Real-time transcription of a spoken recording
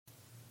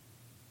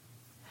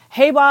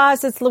Hey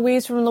boss, it's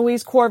Louise from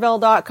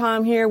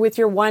louisecorvell.com here with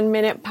your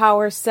 1-minute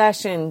power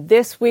session.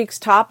 This week's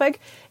topic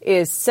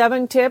is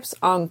 7 tips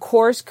on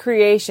course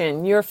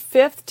creation. Your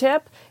 5th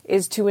tip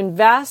is to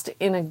invest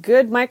in a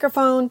good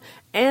microphone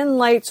and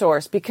light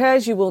source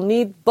because you will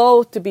need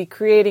both to be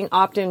creating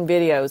opt-in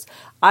videos.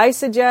 I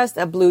suggest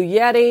a Blue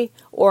Yeti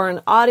or an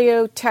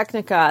Audio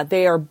Technica.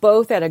 They are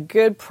both at a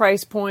good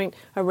price point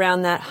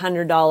around that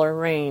 $100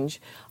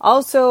 range.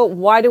 Also,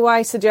 why do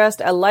I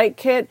suggest a light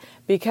kit?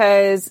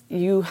 Because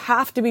you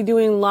have to be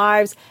doing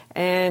lives,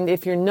 and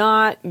if you're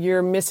not,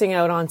 you're missing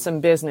out on some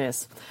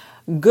business.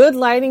 Good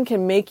lighting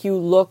can make you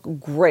look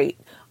great.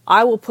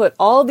 I will put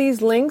all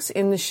these links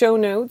in the show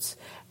notes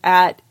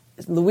at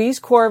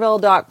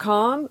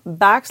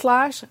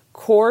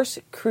louisecorvell.com/course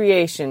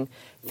creation.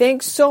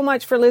 Thanks so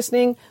much for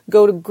listening.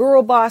 Go to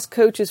Girl Boss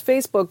Coaches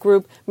Facebook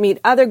group.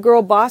 Meet other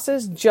girl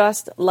bosses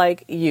just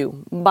like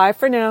you. Bye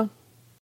for now.